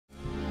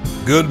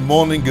Good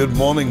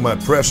morning, my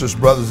precious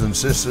brothers and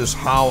sisters.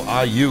 How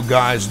are you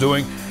guys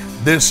doing?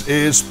 This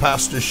is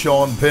Pastor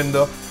Sean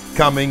Pinder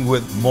coming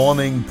with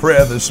morning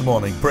prayer this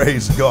morning.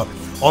 Praise God.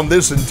 On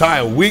this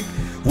entire week,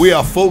 we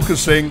are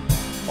focusing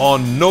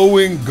on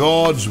knowing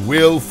God's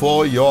will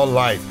for your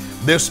life.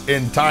 This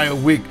entire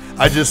week,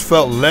 I just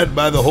felt led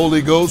by the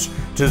Holy Ghost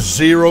to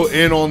zero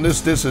in on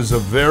this. This is a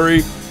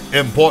very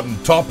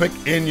important topic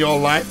in your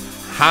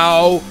life,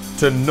 how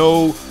to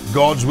know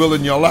God's will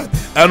in your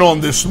life. And on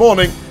this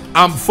morning,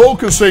 I'm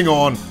focusing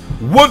on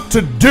what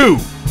to do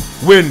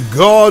when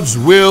God's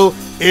will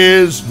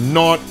is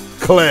not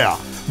clear,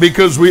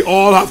 because we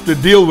all have to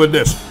deal with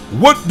this.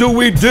 What do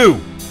we do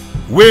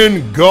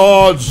when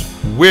God's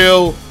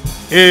will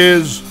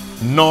is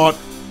not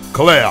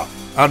clear?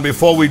 And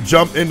before we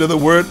jump into the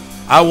word,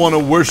 I want to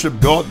worship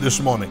God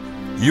this morning.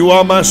 You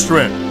are my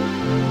strength.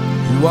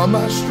 You are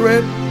my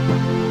strength.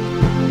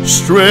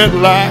 Strength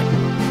like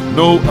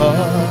no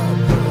other.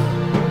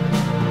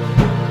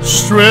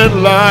 Strength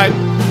like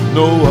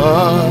no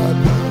other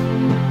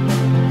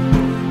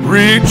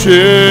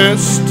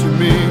reaches to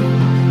me.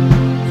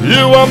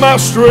 You are my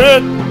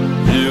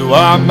strength. You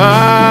are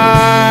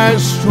my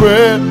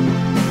strength.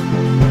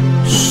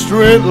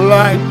 Strength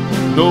like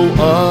no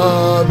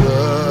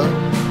other.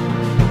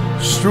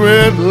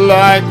 Strength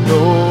like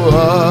no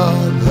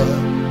other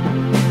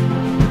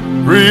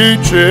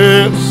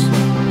reaches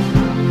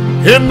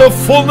in the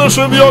fullness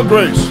of your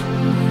grace.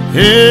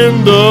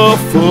 In the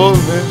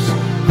fullness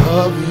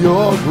of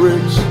your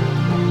grace.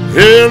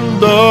 In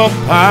the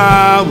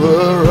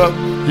power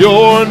of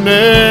your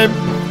name,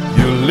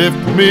 you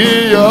lift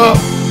me up.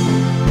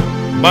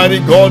 Mighty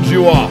God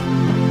you are.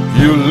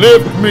 You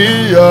lift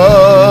me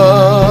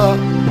up.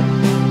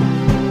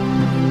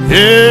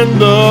 In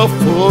the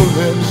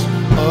fullness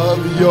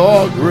of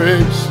your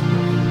grace.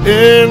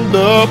 In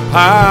the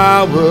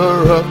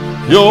power of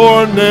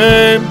your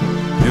name,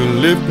 you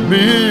lift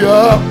me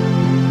up.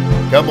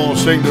 Come on,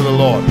 sing to the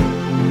Lord.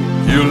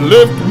 You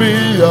lift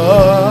me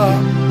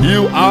up.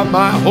 You are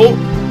my hope.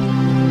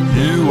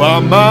 You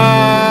are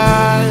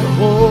my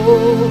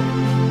hope.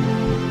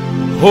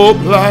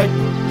 Hope like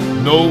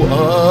no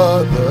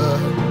other.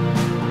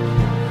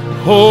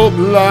 Hope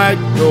like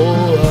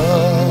no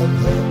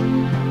other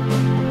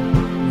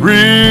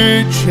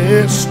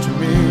reaches to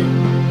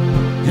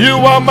me. You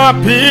are my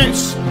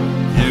peace.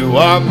 You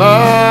are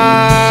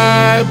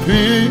my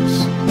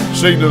peace.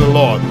 Sing to the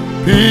Lord.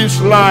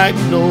 Peace like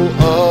no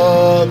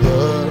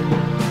other.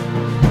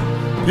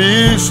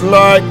 Peace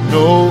like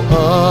no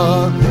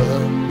other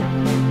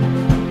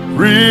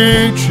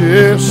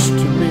reaches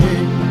to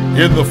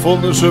me. In the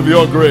fullness of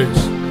your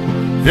grace.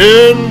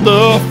 In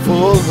the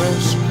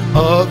fullness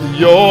of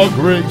your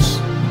grace.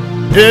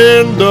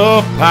 In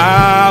the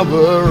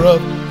power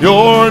of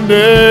your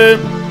name,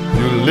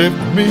 you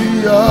lift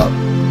me up.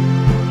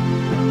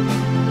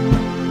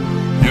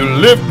 You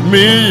lift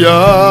me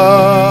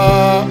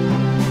up.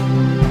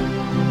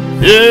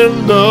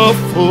 In the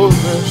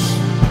fullness.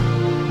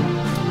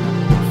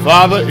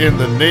 Father, in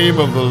the name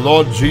of the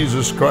Lord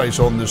Jesus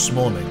Christ on this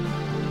morning,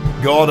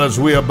 God, as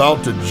we're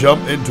about to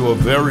jump into a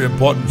very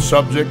important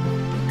subject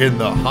in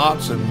the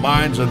hearts and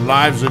minds and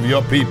lives of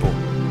your people,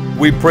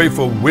 we pray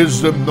for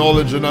wisdom,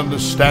 knowledge, and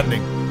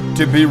understanding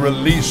to be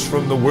released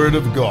from the Word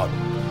of God.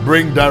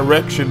 Bring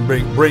direction,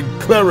 bring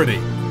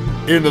clarity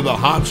into the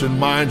hearts and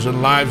minds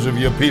and lives of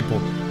your people.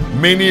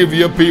 Many of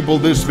your people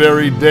this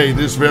very day,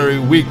 this very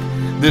week,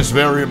 this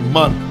very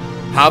month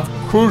have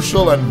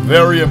crucial and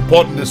very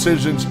important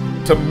decisions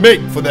to make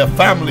for their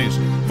families,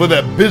 for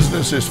their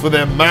businesses, for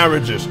their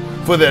marriages,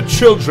 for their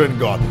children,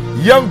 God.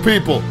 Young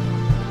people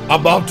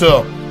about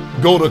to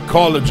go to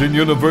college and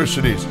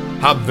universities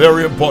have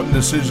very important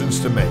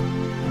decisions to make.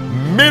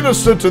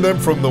 Minister to them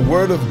from the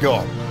Word of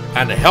God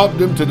and help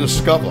them to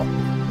discover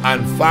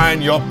and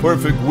find your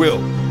perfect will.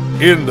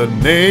 In the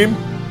name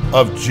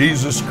of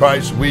Jesus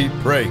Christ we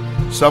pray.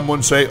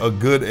 Someone say a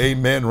good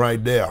amen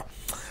right there.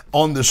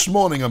 On this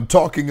morning, I'm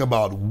talking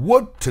about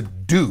what to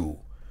do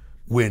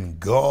when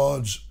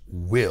God's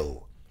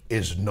will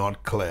is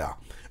not clear.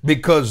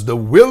 Because the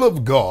will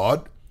of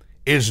God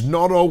is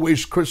not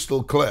always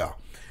crystal clear.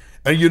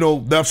 And you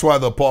know, that's why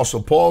the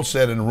Apostle Paul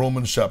said in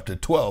Romans chapter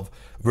 12,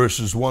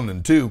 verses 1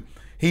 and 2,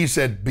 he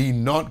said, be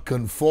not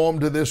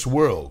conformed to this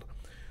world,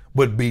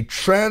 but be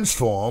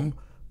transformed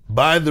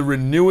by the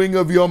renewing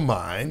of your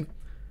mind,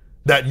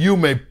 that you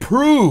may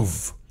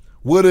prove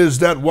what is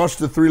that, watch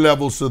the three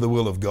levels to the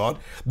will of God,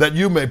 that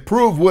you may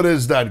prove what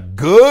is that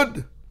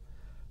good,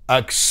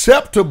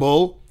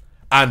 acceptable,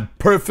 and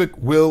perfect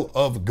will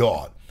of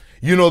God.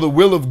 You know, the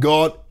will of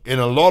God, in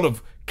a lot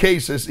of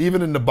cases,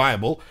 even in the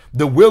Bible,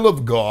 the will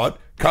of God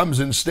comes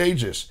in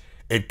stages.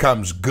 It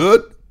comes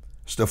good.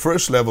 It's the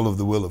first level of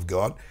the will of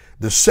God.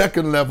 The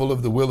second level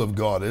of the will of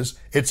God is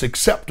it's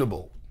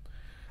acceptable.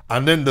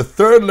 And then the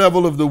third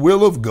level of the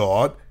will of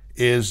God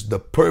is the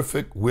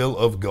perfect will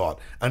of God.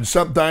 And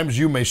sometimes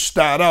you may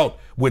start out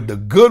with the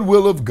good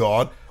will of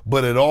God,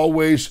 but it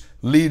always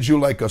leads you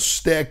like a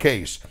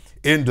staircase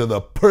into the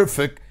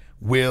perfect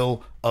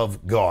will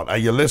of God. Are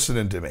you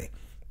listening to me?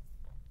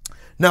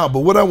 Now, but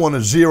what I want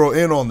to zero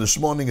in on this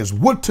morning is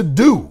what to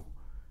do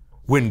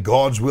when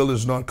God's will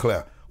is not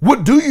clear.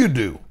 What do you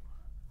do?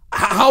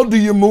 How do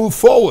you move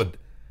forward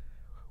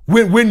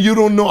when you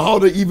don't know how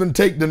to even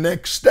take the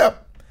next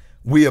step?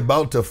 We're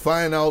about to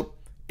find out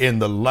in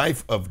the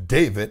life of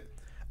David,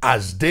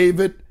 as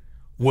David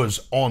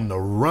was on the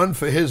run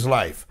for his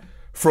life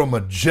from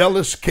a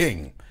jealous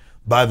king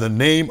by the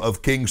name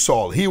of King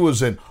Saul. He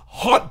was in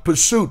hot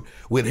pursuit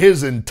with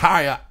his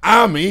entire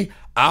army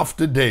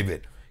after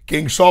David.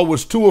 King Saul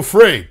was too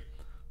afraid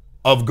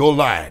of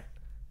Goliath,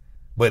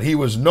 but he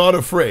was not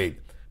afraid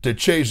to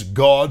chase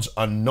God's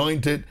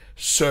anointed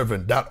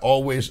servant. That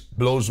always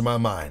blows my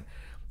mind.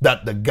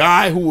 That the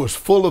guy who was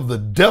full of the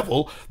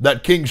devil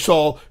that King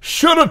Saul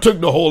should have took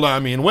the whole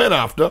army and went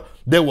after,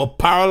 they were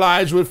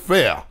paralyzed with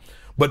fear.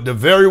 But the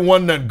very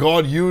one that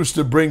God used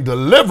to bring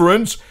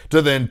deliverance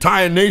to the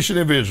entire nation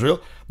of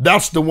Israel,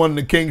 that's the one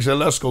the king said,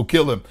 let's go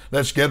kill him.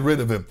 Let's get rid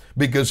of him.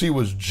 Because he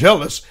was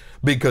jealous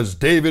because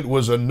David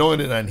was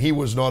anointed and he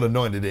was not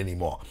anointed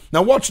anymore.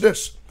 Now watch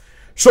this.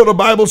 So the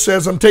Bible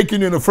says, I'm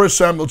taking you to 1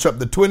 Samuel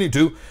chapter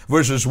 22,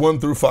 verses 1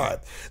 through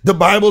 5. The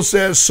Bible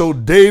says, so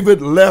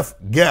David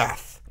left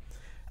Gath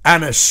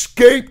and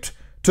escaped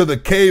to the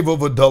cave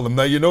of Adullam.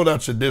 Now you know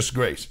that's a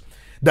disgrace.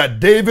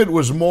 That David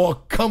was more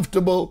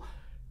comfortable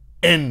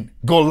in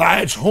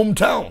Goliath's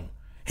hometown.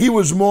 He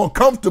was more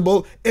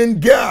comfortable in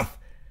Gath,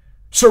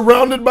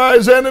 surrounded by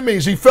his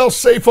enemies. He felt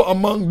safer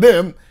among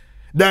them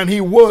than he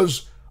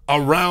was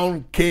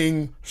around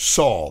King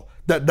Saul.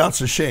 That's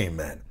a shame,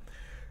 man.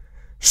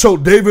 So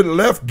David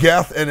left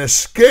Gath and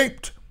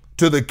escaped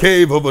to the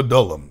cave of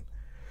Adullam.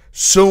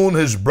 Soon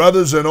his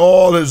brothers and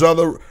all his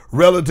other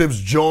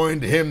relatives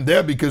joined him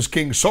there because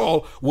King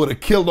Saul would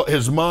have killed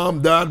his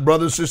mom, dad,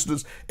 brothers,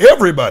 sisters,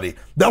 everybody.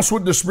 That's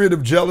what the spirit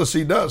of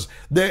jealousy does.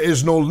 There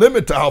is no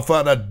limit to how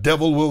far that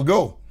devil will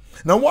go.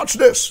 Now watch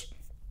this.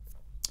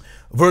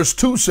 Verse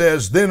 2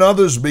 says, then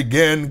others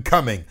began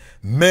coming,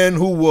 men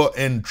who were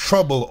in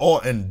trouble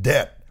or in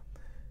debt,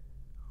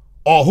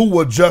 or who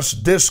were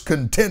just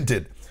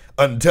discontented,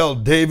 until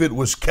David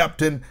was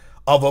captain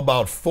of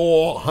about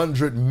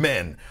 400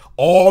 men,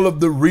 all of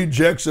the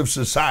rejects of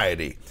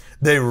society.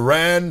 They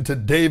ran to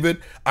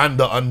David, and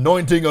the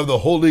anointing of the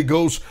Holy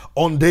Ghost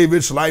on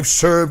David's life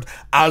served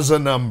as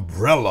an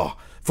umbrella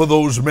for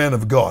those men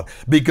of God,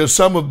 because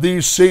some of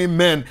these same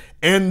men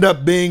end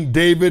up being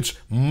David's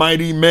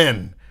mighty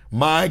men.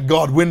 My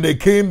God, when they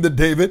came to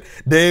David,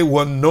 they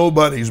were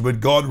nobodies, but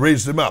God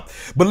raised them up.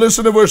 But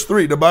listen to verse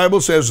 3. The Bible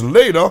says,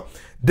 later,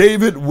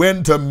 David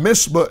went to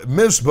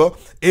Mizpah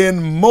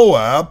in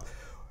Moab,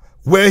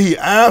 where he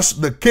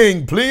asked the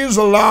king, please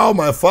allow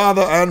my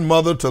father and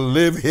mother to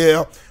live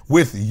here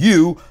with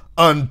you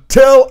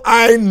until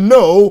I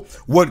know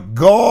what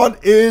God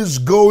is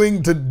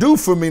going to do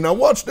for me. Now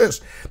watch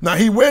this. Now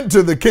he went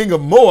to the king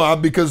of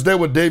Moab because they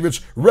were David's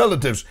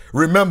relatives.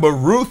 Remember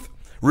Ruth?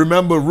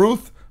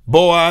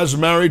 Boaz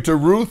married to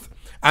Ruth,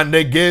 and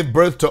they gave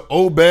birth to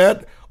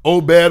Obed.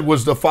 Obed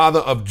was the father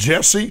of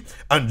Jesse,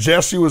 and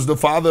Jesse was the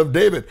father of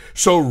David.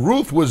 So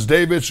Ruth was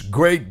David's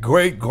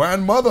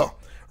great-great-grandmother,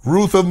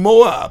 Ruth of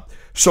Moab.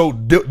 So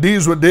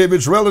these were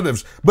David's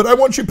relatives. But I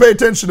want you to pay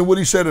attention to what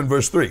he said in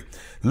verse 3.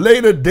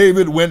 Later,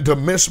 David went to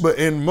Mizpah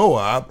in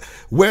Moab,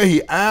 where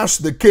he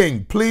asked the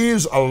king,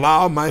 please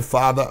allow my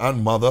father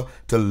and mother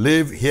to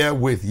live here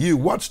with you.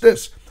 Watch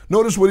this.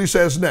 Notice what he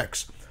says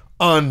next.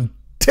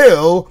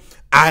 Until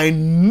I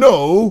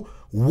know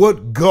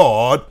what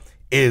God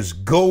is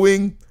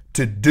going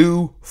to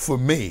do for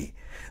me.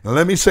 Now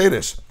let me say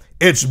this.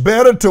 It's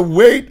better to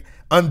wait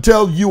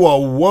until you are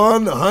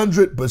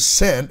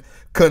 100%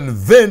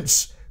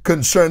 convinced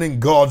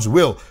concerning God's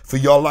will for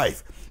your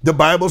life. The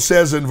Bible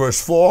says in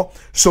verse 4,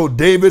 so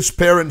David's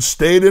parents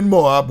stayed in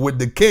Moab with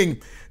the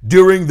king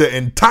during the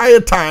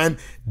entire time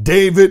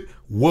David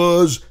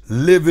was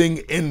living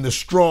in the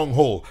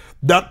stronghold.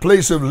 That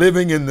place of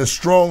living in the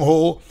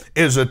stronghold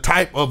is a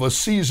type of a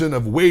season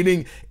of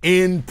waiting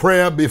in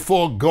prayer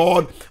before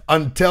God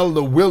until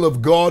the will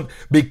of God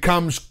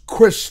becomes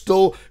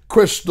crystal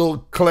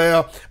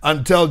clear,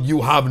 until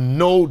you have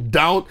no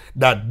doubt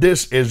that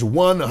this is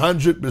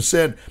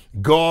 100%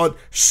 God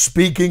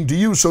speaking to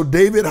you. So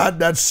David had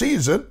that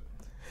season.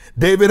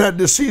 David had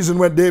the season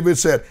when David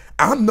said,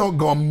 I'm not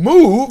going to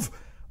move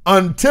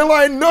until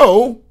I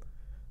know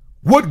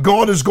what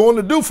God is going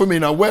to do for me.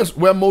 Now,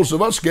 where most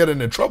of us get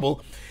into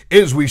trouble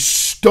is we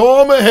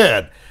storm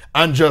ahead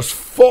and just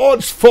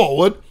forge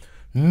forward,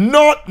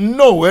 not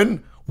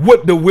knowing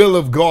what the will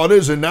of God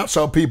is. And that's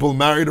how people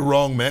marry the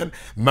wrong man,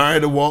 marry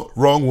the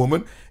wrong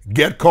woman,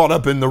 get caught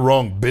up in the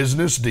wrong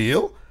business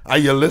deal. Are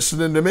you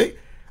listening to me?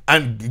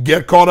 And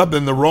get caught up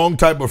in the wrong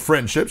type of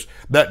friendships,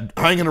 that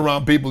hanging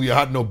around people you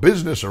had no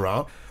business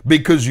around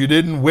because you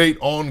didn't wait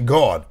on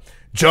God.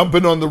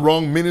 Jumping on the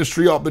wrong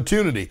ministry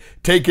opportunity,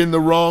 taking the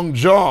wrong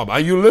job.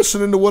 Are you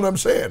listening to what I'm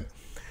saying?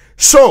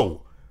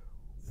 So,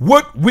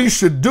 what we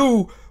should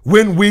do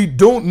when we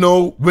don't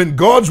know, when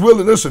God's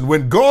will,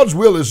 when God's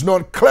will is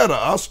not clear to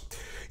us,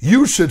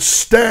 you should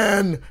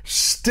stand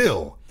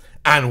still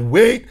and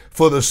wait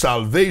for the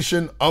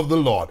salvation of the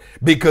Lord.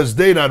 Because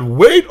they that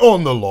wait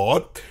on the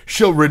Lord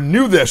shall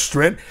renew their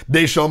strength.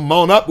 They shall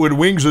mount up with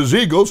wings as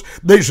eagles.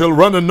 They shall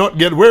run and not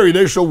get weary.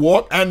 They shall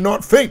walk and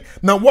not faint.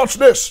 Now watch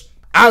this.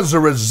 As a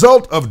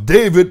result of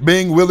David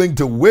being willing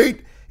to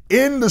wait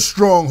in the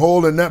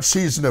stronghold in that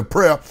season of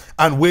prayer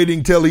and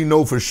waiting till he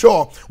know for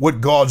sure what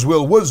God's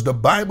will was, the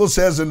Bible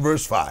says in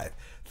verse 5,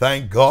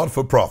 thank God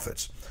for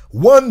prophets.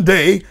 One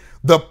day,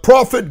 the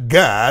prophet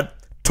Gad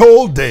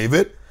told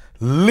David,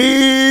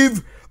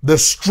 leave the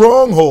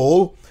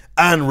stronghold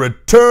and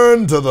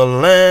return to the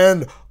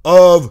land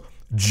of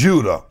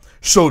Judah.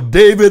 So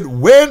David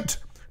went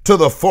to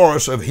the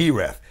forest of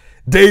Hereth.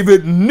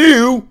 David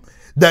knew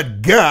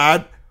that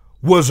Gad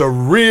was a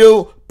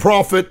real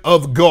prophet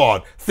of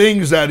God.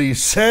 Things that he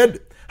said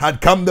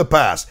had come to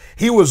pass.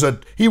 He was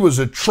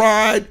a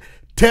tried,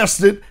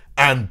 tested,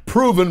 and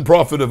proven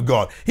prophet of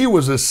God. He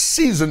was a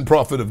seasoned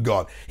prophet of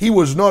God. He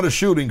was not a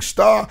shooting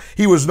star.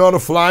 He was not a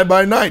fly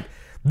by night.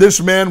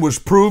 This man was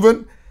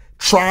proven,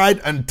 tried,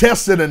 and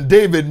tested, and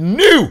David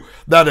knew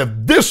that if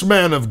this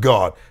man of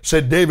God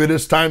said, David,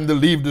 it's time to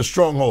leave the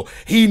stronghold,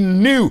 he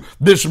knew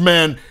this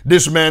man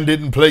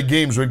didn't play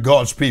games with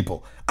God's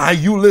people. Are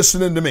you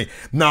listening to me?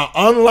 Now,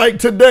 unlike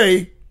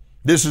today,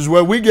 this is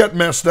where we get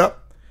messed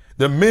up.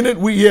 The minute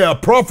we hear a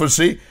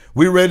prophecy,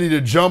 we're ready to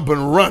jump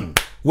and run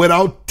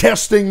without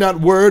testing that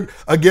word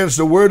against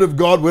the word of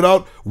God,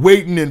 without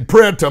waiting in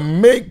prayer to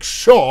make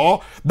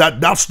sure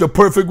that that's the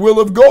perfect will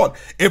of God.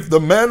 If the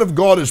man of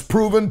God is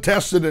proven,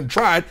 tested, and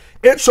tried,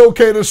 it's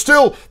okay to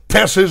still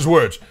test his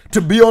words, to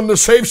be on the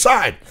safe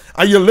side.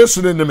 Are you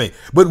listening to me?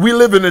 But we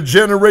live in a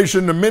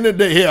generation, the minute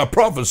they hear a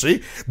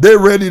prophecy, they're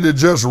ready to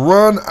just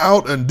run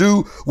out and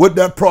do what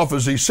that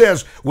prophecy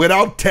says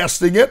without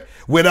testing it,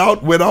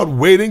 without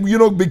waiting,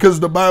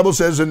 because the Bible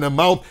says in the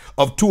mouth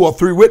of 2 or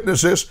 3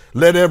 witnesses,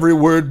 let every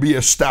word be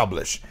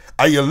established.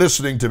 Are you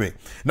listening to me?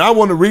 Now I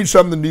want to read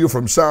something to you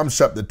from Psalms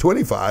chapter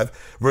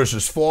 25,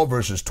 verses 4,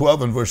 verses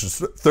 12, and verses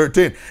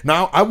 13.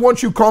 Now I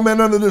want you to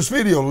comment under this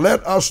video.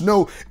 Let us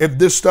know if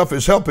this stuff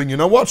is helping you.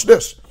 Now watch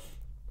this.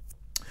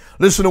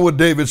 Listen to what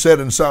David said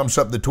in Psalms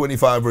chapter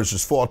 25,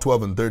 verses 4,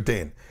 12, and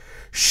 13.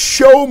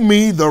 Show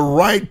me the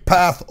right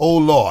path, O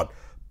Lord.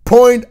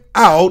 Point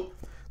out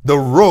the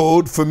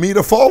road for me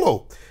to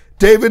follow.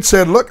 David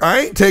said, look, I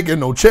ain't taking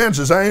no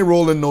chances. I ain't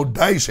rolling no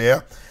dice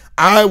here.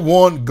 I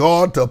want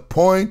God to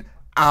point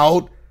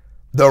out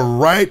the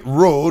right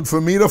road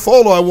for me to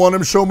follow. I want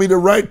him to show me the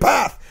right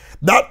path.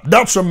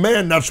 That's a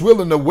man that's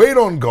willing to wait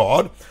on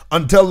God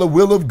until the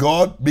will of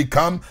God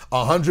become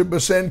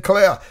 100%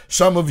 clear.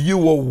 Some of you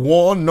were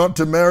warned not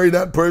to marry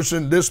that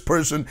person, this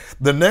person,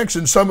 the next,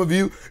 and some of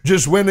you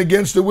just went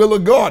against the will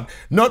of God.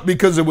 Not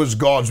because it was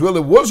God's will,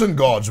 it wasn't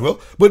God's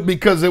will, but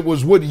because it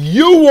was what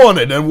you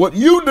wanted and what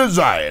you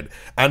desired.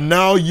 And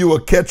now you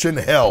are catching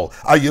hell.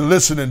 Are you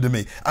listening to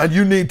me? And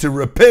you need to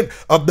repent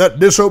of that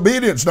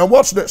disobedience. Now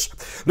watch this.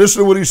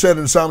 Listen to what he said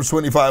in Psalms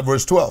 25,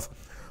 verse 12.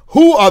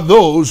 Who are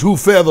those who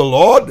fear the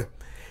Lord?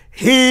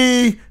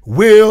 He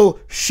will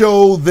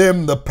show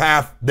them the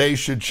path they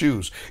should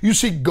choose. You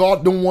see,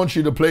 God don't want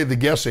you to play the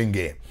guessing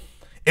game.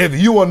 If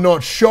you are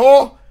not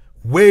sure,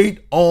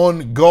 wait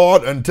on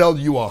God until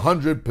you are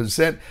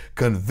 100%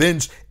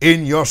 convinced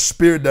in your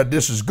spirit that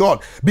this is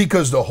God.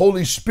 Because the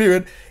Holy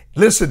Spirit,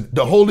 listen,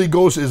 the Holy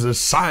Ghost is a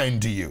sign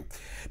to you.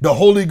 The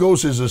Holy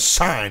Ghost is a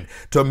sign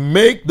to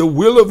make the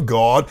will of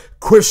God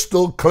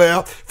crystal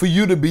clear for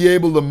you to be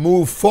able to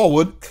move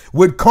forward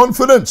with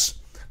confidence.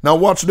 Now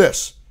watch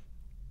this.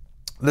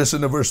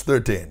 Listen to verse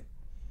 13.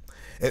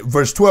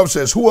 Verse 12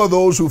 says, who are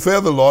those who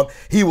fear the Lord?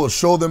 He will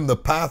show them the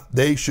path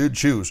they should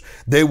choose.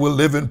 They will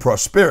live in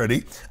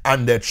prosperity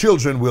and their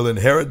children will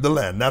inherit the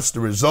land. That's the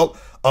result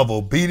of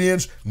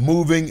obedience,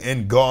 moving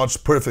in God's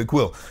perfect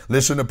will.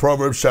 Listen to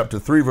Proverbs chapter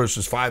 3,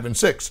 verses 5 and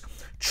 6.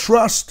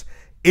 Trust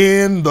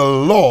in the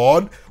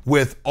Lord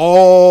with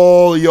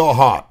all your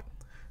heart.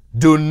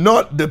 Do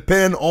not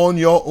depend on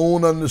your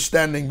own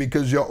understanding,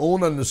 because your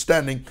own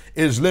understanding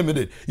is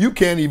limited. You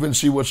can't even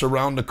see what's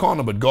around the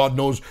corner, but God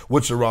knows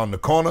what's around the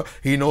corner.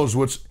 He knows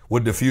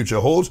what the future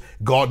holds.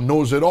 God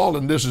knows it all,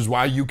 and this is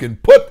why you can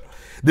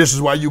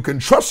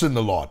trust in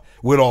the Lord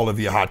with all of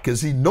your heart,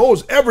 because he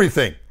knows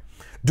everything.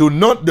 Do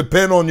not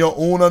depend on your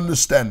own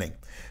understanding.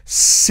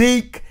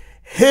 Seek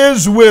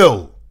his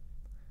will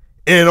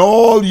in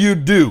all you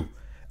do,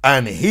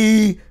 and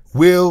he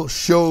will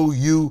show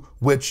you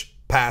which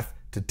path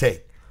to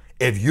take.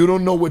 If you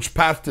don't know which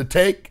path to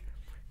take,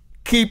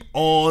 keep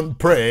on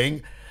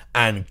praying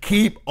and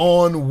keep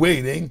on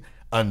waiting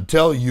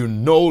until you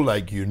know,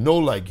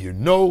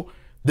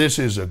 this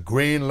is a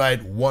green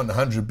light,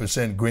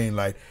 100% green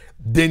light.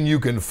 Then you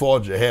can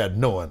forge ahead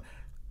knowing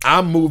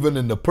I'm moving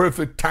in the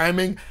perfect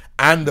timing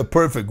and the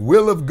perfect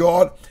will of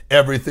God.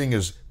 Everything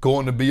is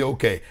going to be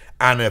okay.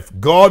 And if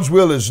God's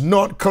will is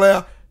not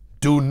clear,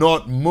 do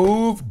not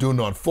move, do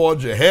not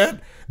forge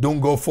ahead.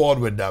 Don't go forward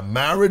with that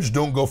marriage.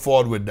 Don't go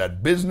forward with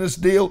that business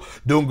deal.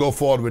 Don't go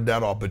forward with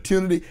that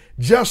opportunity.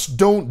 Just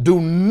don't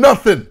do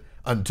nothing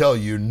until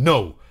you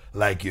know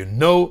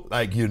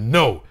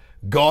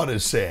God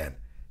is saying,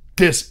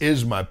 this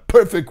is my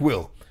perfect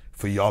will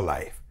for your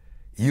life.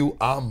 You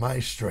are my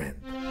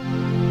strength.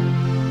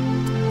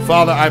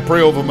 Father, I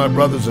pray over my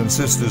brothers and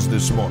sisters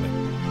this morning.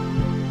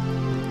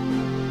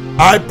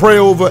 I pray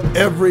over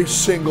every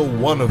single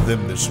one of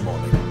them this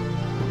morning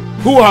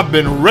who have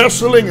been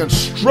wrestling and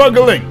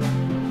struggling.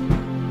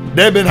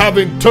 They've been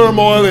having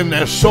turmoil in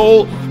their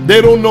soul. They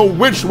don't know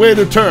which way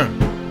to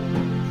turn.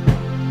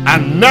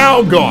 And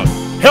now, God,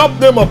 help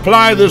them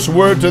apply this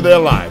word to their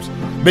lives.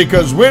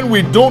 Because when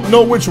we don't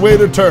know which way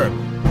to turn,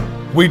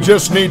 we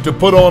just need to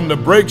put on the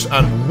brakes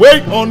and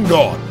wait on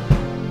God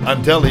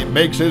until He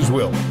makes His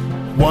will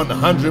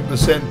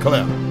 100%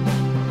 clear.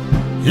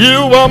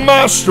 You are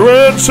my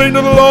strength. Sing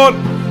to the Lord.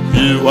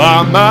 You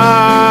are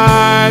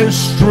my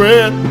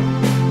strength.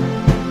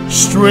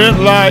 Strength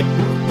like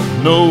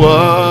no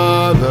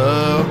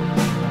other.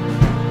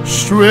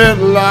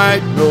 Strength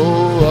like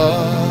no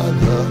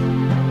other.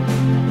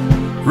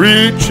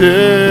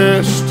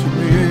 Reaches to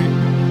me.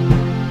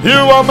 You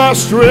are my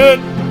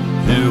strength.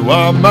 You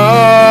are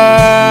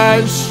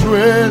my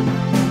strength.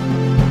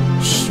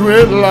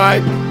 Strength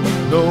like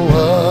no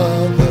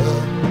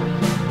other.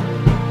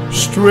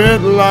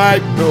 Strength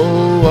like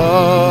no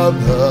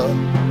other.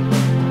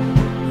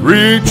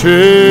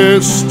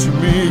 Reaches to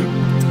me.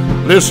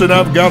 Listen,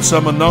 I've got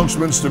some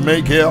announcements to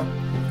make here.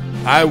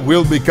 I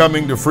will be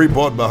coming to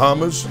Freeport,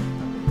 Bahamas.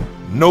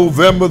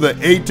 November the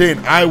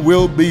 18th, I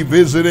will be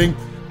visiting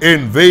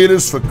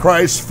Invaders for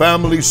Christ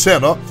Family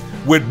Center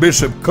with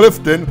Bishop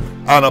Clifton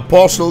and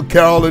Apostle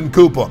Carolyn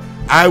Cooper.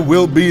 I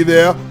will be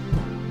there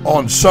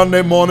on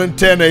Sunday morning,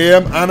 10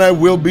 a.m., and I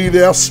will be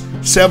there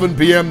 7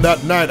 p.m.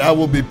 that night. I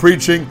will be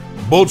preaching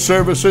both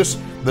services,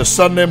 the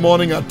Sunday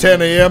morning at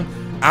 10 a.m.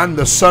 and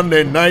the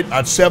Sunday night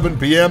at 7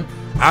 p.m.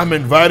 I'm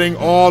inviting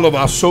all of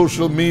our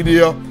social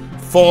media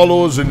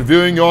followers and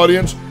viewing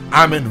audience.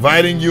 I'm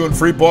inviting you in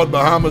Freeport,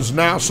 Bahamas,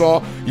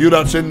 Nassau, you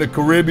that's in the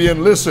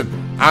Caribbean. Listen,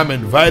 I'm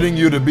inviting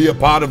you to be a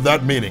part of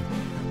that meeting.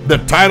 The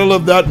title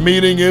of that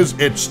meeting is,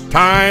 It's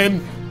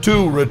Time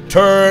to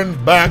Return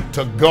Back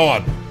to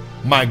God.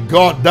 My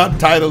God, that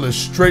title is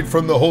straight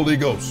from the Holy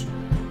Ghost.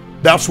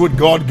 That's what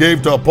God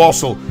gave to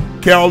Apostle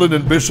Carolyn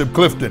and Bishop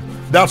Clifton.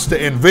 That's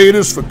the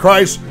Invaders for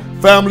Christ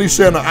Family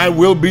Center. I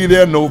will be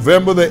there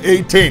November the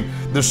 18th.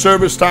 The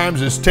service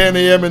times is 10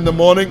 a.m. in the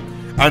morning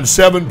and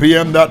 7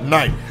 p.m. that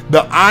night.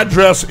 The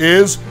address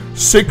is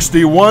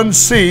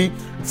 61C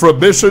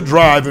Frobisher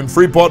Drive in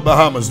Freeport,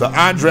 Bahamas. The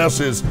address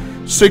is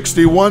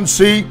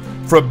 61C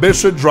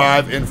Frobisher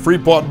Drive in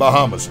Freeport,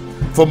 Bahamas.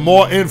 For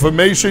more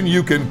information,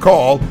 you can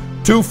call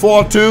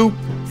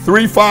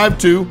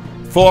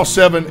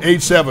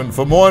 242-352-4787.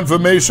 For more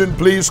information,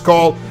 please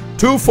call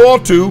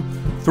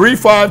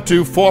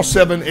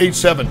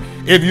 242-352-4787.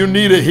 If you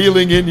need a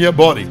healing in your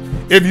body,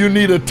 if you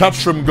need a touch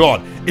from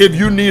God, if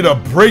you need a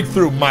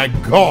breakthrough, my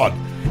God,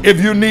 if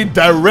you need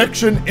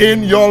direction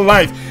in your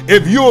life,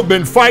 if you have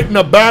been fighting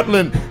a battle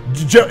and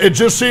it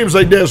just seems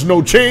like there's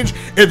no change,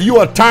 if you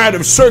are tired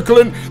of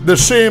circling the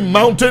same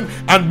mountain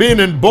and being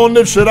in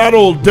bondage to that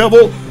old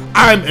devil,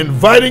 I'm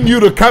inviting you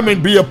to come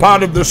and be a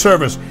part of the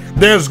service.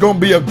 There's going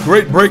to be a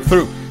great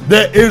breakthrough.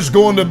 There is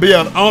going to be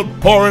an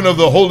outpouring of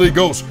the Holy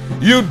Ghost.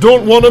 You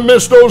don't want to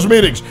miss those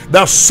meetings.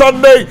 That's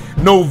Sunday,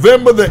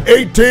 November the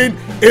 18th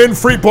in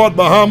Freeport,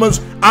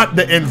 Bahamas at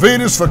the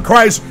Invaders for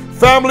Christ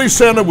Family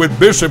Center with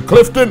Bishop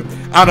Clifton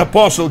and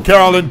Apostle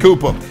Carolyn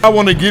Cooper. I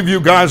want to give you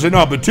guys an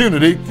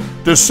opportunity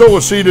to sow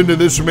a seed into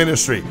this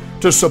ministry,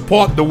 to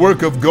support the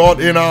work of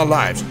God in our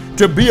lives,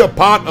 to be a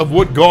part of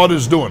what God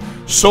is doing.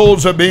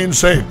 Souls are being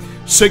saved.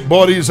 Sick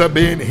bodies are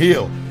being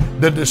healed.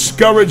 The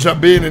discouraged are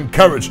being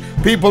encouraged.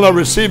 People are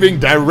receiving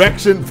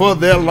direction for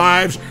their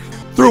lives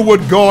through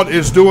what God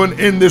is doing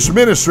in this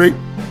ministry.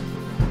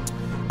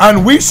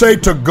 And we say,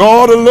 to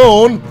God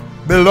alone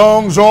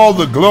belongs all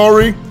the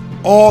glory,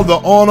 all the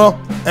honor,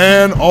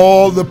 and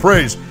all the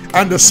praise.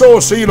 And to sow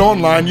a seed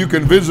online, you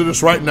can visit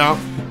us right now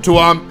to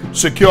our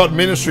secured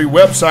ministry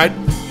website,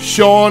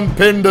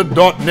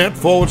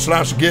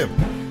 seanpinder.net/give.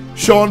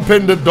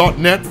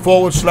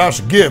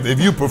 seanpinder.net/give. If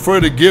you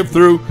prefer to give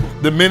through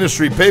the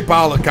ministry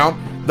PayPal account,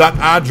 that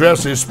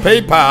address is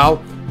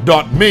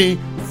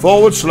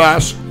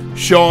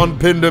paypal.me/Sean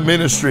Pinder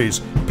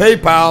Ministries.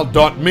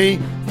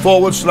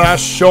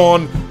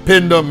 paypal.me/Sean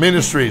Pinder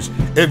Ministries.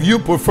 If you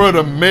prefer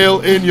to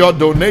mail in your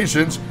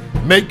donations,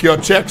 make your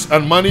checks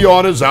and money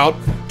orders out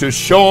to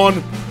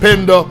Sean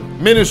Pinder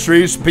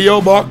Ministries,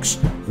 P.O. Box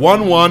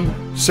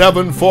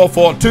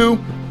 117-442,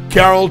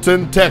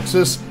 Carrollton,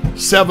 Texas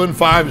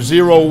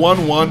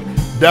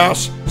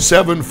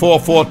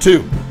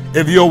 75011-7442.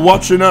 If you're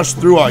watching us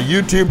through our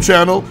YouTube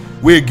channel,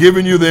 we're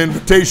giving you the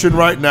invitation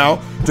right now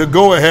to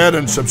go ahead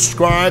and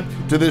subscribe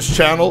to this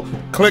channel.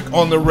 Click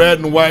on the red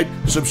and white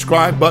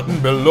subscribe button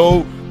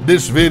below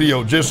this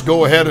video. Just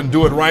go ahead and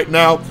do it right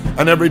now.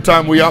 And every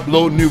time we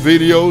upload new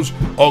videos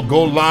or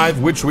go live,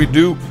 which we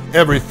do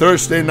every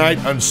Thursday night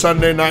and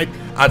Sunday night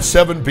at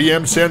 7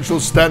 p.m. Central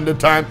Standard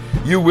Time,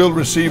 you will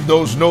receive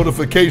those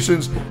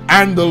notifications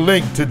and the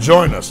link to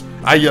join us.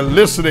 Are you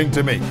listening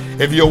to me?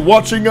 If you're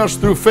watching us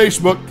through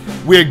Facebook,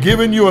 we're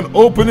giving you an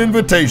open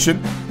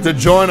invitation to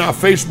join our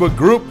Facebook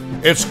group.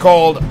 It's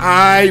called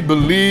I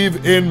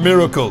Believe in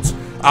Miracles.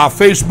 Our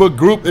Facebook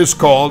group is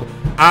called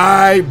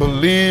I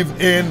Believe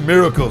in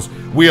Miracles.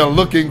 We are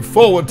looking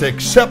forward to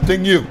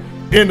accepting you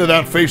into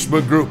that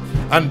Facebook group.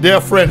 And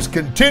dear friends,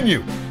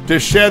 continue to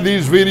share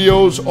these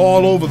videos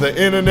all over the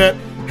internet.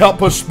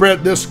 Help us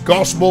spread this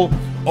gospel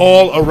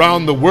all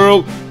around the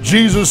world.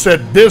 Jesus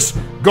said this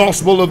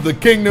gospel of the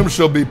kingdom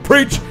shall be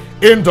preached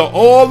into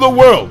all the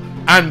world,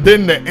 and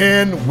then the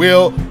end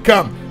will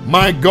come.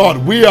 My God,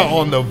 we are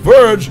on the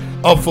verge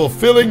of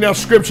fulfilling that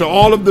scripture.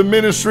 All of the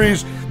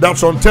ministries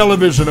that's on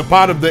television, a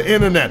part of the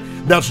internet,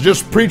 that's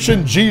just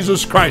preaching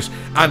Jesus Christ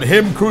and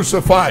Him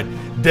crucified.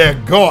 They're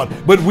God.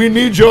 But we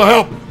need your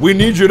help. We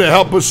need you to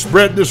help us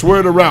spread this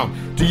word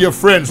around to your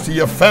friends, to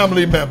your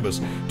family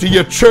members, to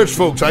your church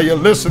folks. Are you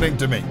listening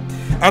to me?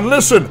 And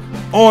listen,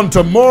 on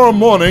tomorrow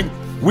morning,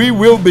 we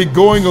will be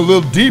going a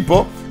little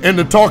deeper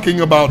into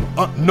talking about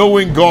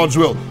knowing God's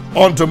will.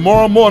 On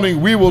tomorrow morning,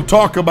 we will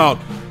talk about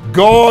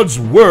God's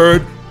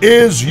word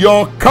is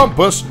your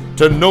compass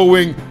to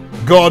knowing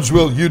God's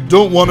will. You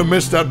don't want to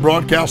miss that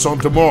broadcast on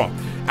tomorrow.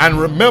 And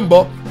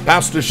remember,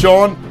 Pastor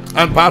Sean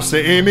and Pastor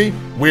Aimee,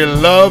 we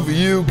love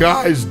you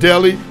guys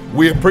dearly.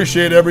 We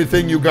appreciate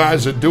everything you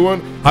guys are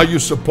doing, how you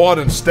support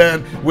and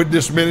stand with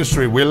this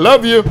ministry. We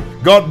love you.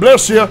 God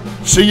bless you.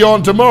 See you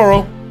on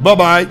tomorrow.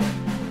 Bye-bye.